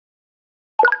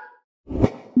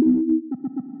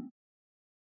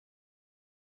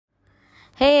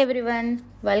Hey everyone,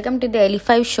 welcome to the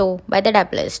L5 show by the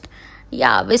Dapp List.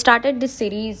 Yeah, we started this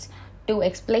series to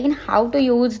explain how to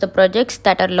use the projects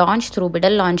that are launched through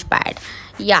Buidl Launchpad.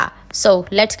 Yeah, so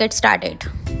let's get started.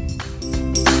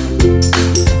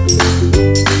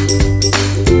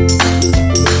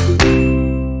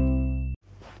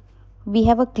 We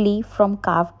have a Clie from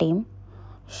Carv team.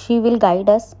 She will guide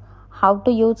us how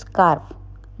to use Carv.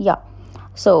 Yeah,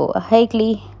 so hey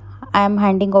Clie, I am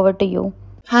handing over to you.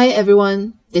 Hi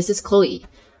everyone, this is Clie.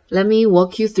 Let me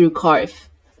walk you through Carv,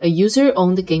 a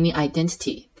user-owned gaming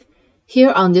identity.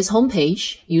 Here on this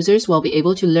homepage, users will be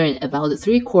able to learn about the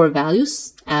 3 core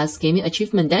values as gaming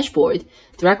achievement dashboard,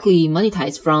 directly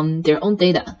monetized from their own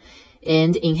data,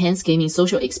 and enhance gaming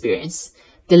social experience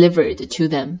delivered to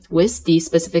them with the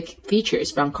specific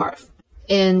features from Carv.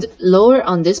 And lower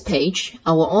on this page,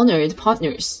 our honored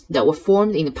partners that were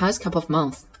formed in the past couple of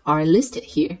months are listed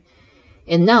here.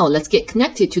 And now let's get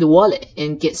connected to the wallet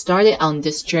and get started on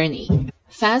this journey.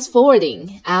 Fast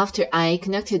forwarding, after I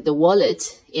connected the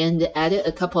wallet and added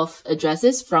a couple of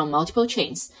addresses from multiple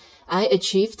chains, I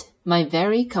achieved my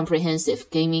very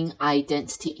comprehensive gaming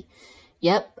identity.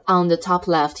 Yep, on the top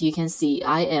left, you can see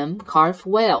I am Carv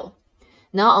Whale.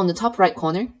 Now on the top right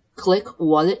corner, click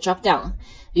Wallet dropdown.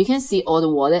 You can see all the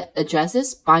wallet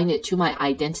addresses binded to my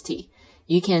identity.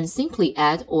 You can simply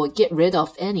add or get rid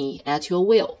of any at your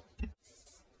will.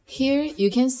 Here you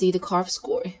can see the Carv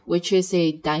score, which is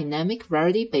a dynamic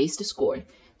rarity-based score.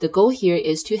 The goal here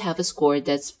is to have a score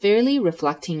that's fairly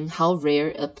reflecting how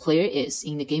rare a player is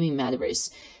in the gaming metaverse,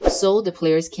 so the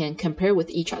players can compare with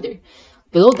each other.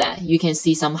 Below that, you can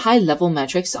see some high-level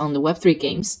metrics on the Web3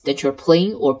 games that you're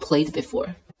playing or played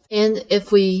before. And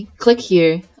if we click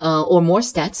here, or more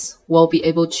stats, we'll be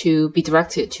able to be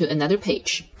directed to another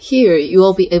page. Here, you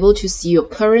will be able to see your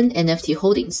current NFT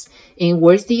holdings in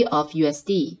worthy of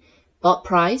USD, bought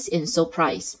price and sold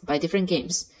price by different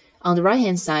games. On the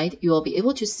right-hand side, you will be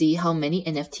able to see how many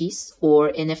NFTs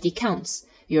or NFT counts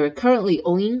you're currently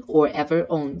owning or ever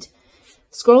owned.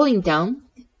 Scrolling down,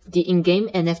 the in-game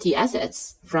NFT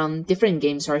assets from different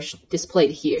games are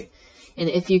displayed here. And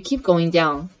if you keep going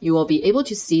down, you will be able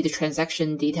to see the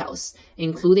transaction details,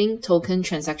 including token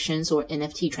transactions or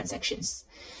NFT transactions.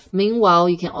 Meanwhile,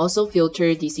 you can also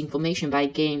filter this information by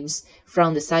games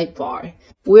from the sidebar.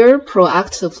 We're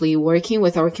proactively working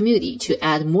with our community to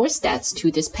add more stats to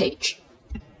this page.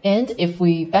 And if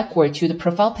we backward to the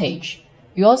profile page,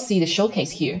 you all see the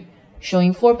showcase here,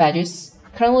 showing 4 badges.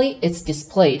 Currently, it's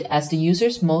displayed as the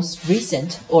user's most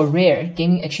recent or rare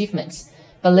gaming achievements,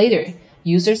 but later,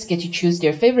 users get to choose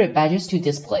their favorite badges to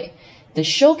display. The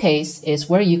showcase is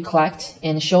where you collect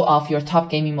and show off your top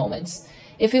gaming moments.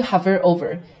 If you hover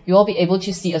over, you will be able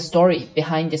to see a story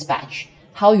behind this badge,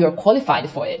 how you're qualified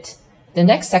for it. The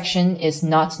next section is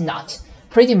not,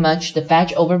 pretty much the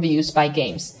badge overviews by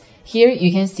games. Here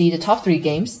you can see the top 3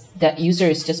 games that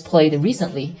users just played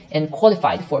recently and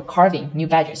qualified for carving new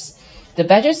badges. The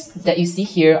badges that you see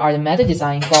here are the meta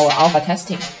design for our alpha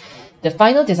testing. The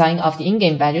final design of the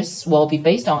in-game badges will be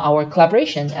based on our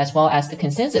collaboration as well as the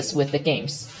consensus with the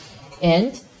games.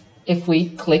 And if we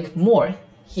click more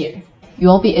here, you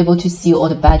will be able to see all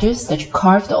the badges that you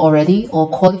carved already or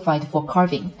qualified for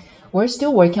carving. We're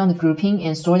still working on the grouping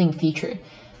and sorting feature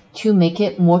to make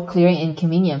it more clear and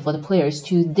convenient for the players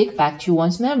to dig back to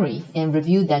one's memory and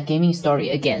review that gaming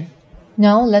story again.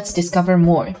 Now let's discover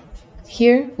more.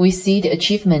 Here we see the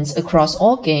achievements across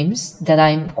all games that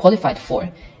I'm qualified for,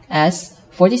 as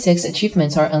 46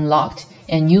 achievements are unlocked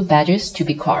and new badges to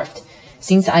be carved,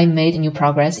 since I made new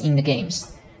progress in the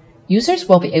games. Users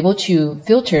will be able to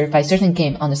filter by certain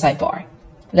game on the sidebar.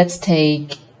 Let's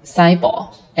take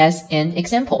Sideball as an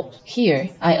example. Here,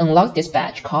 I unlocked this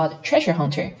badge called Treasure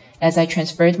Hunter as I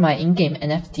transferred my in-game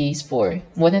NFTs for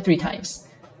more than 3 times.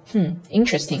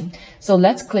 Interesting. So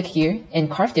let's click here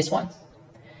and carve this one.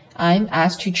 I'm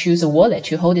asked to choose a wallet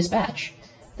to hold this badge.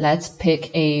 Let's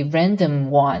pick a random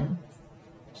one.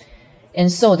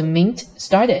 And so the mint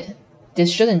started.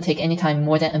 This shouldn't take any time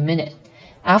more than a minute.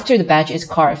 After the badge is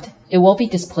carved, it will be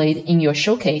displayed in your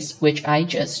showcase, which I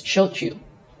just showed you.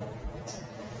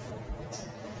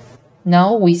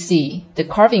 Now we see the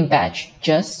carving badge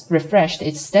just refreshed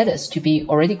its status to be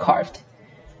already carved.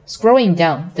 Scrolling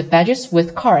down, the badges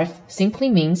with carve simply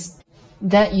means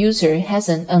that user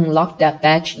hasn't unlocked that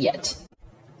badge yet.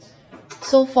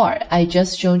 So far, I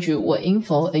just showed you what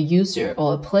info a user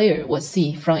or a player would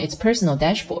see from its personal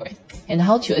dashboard and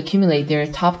how to accumulate their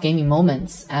top gaming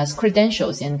moments as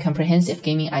credentials and comprehensive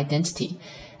gaming identity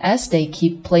as they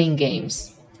keep playing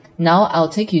games. Now I'll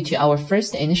take you to our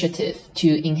first initiative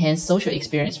to enhance social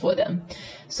experience for them.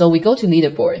 So we go to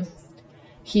leaderboard.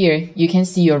 Here, you can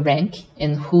see your rank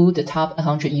and who the top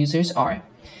 100 users are.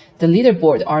 The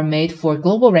leaderboard are made for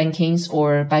global rankings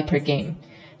or by per game.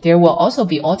 There will also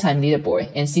be all-time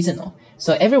leaderboard and seasonal,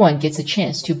 so everyone gets a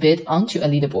chance to bid onto a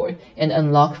leaderboard and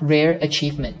unlock rare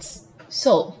achievements.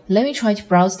 So, let me try to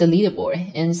browse the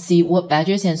leaderboard and see what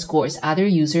badges and scores other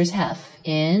users have,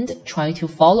 and try to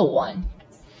follow one.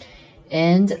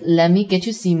 And let me get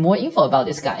to see more info about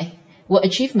this guy, what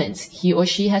achievements he or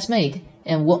she has made,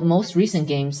 and what most recent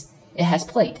games it has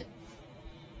played.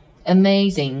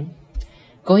 Amazing!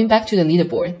 Going back to the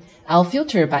leaderboard, I'll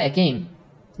filter by a game.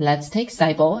 Let's take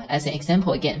Cyball as an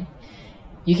example again.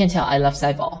 You can tell I love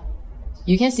Cyball.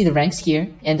 You can see the ranks here,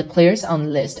 and the players on the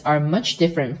list are much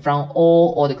different from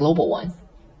all or the global one.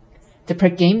 The per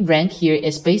game rank here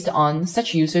is based on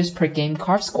such users per game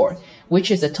Carv score,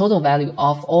 which is the total value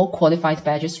of all qualified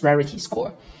badges rarity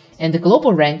score. And the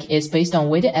global rank is based on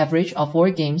weighted average of 4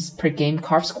 games per game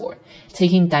Carv score,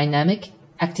 taking dynamic,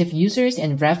 active users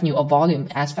and revenue or volume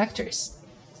as factors.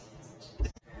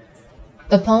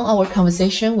 Upon our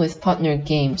conversation with partner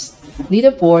games,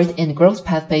 leaderboard and growth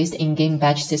path-based in-game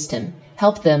badge system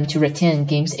help them to retain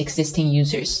games' existing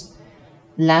users.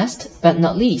 Last but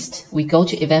not least, we go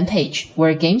to event page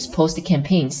where games post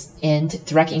campaigns and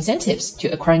direct incentives to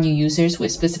acquire new users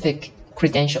with specific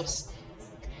credentials.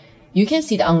 You can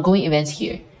see the ongoing events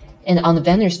here, and on the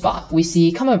banner spot, we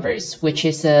see Commonverse, which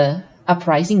is a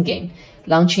uprising game,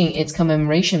 launching its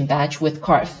commemoration badge with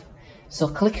Carv. So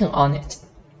clicking on it,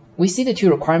 we see the 2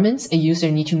 requirements a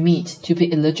user need to meet to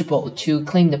be eligible to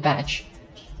claim the badge,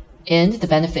 and the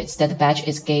benefits that the badge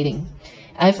is gaining.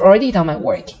 I've already done my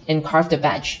work and carved the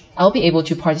badge. I'll be able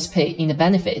to participate in the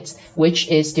benefits, which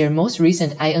is their most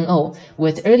recent INO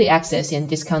with early access and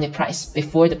discounted price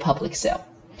before the public sale.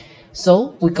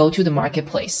 So we go to the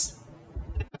marketplace.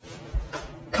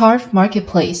 Carv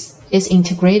Marketplace is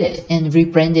integrated and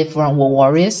rebranded from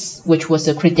Warriors, which was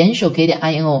a credential-gated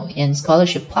INO and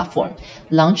scholarship platform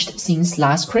launched since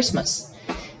last Christmas.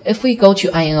 If we go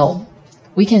to INO,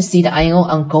 we can see the INO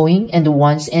ongoing and the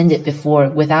ones ended before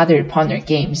with other partner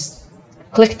games.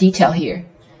 Click detail here.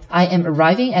 I am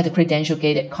arriving at the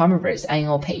credential-gated Commonverse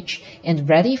INO page and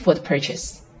ready for the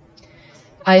purchase.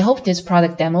 I hope this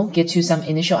product demo gets you some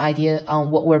initial idea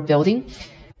on what we're building.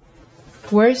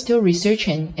 We're still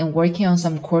researching and working on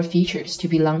some core features to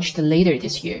be launched later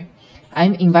this year.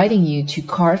 I'm inviting you to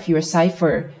carve your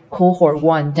Cypher Cohort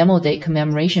 1 Demo Day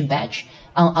commemoration badge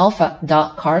on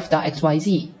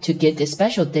alpha.carv.xyz to get this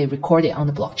special day recorded on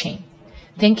the blockchain.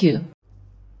 Thank you.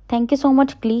 Thank you so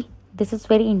much, Clie. This is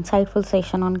very insightful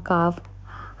session on Carv.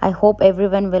 I hope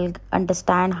everyone will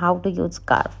understand how to use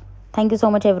Carv. Thank you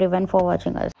so much everyone for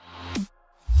watching us.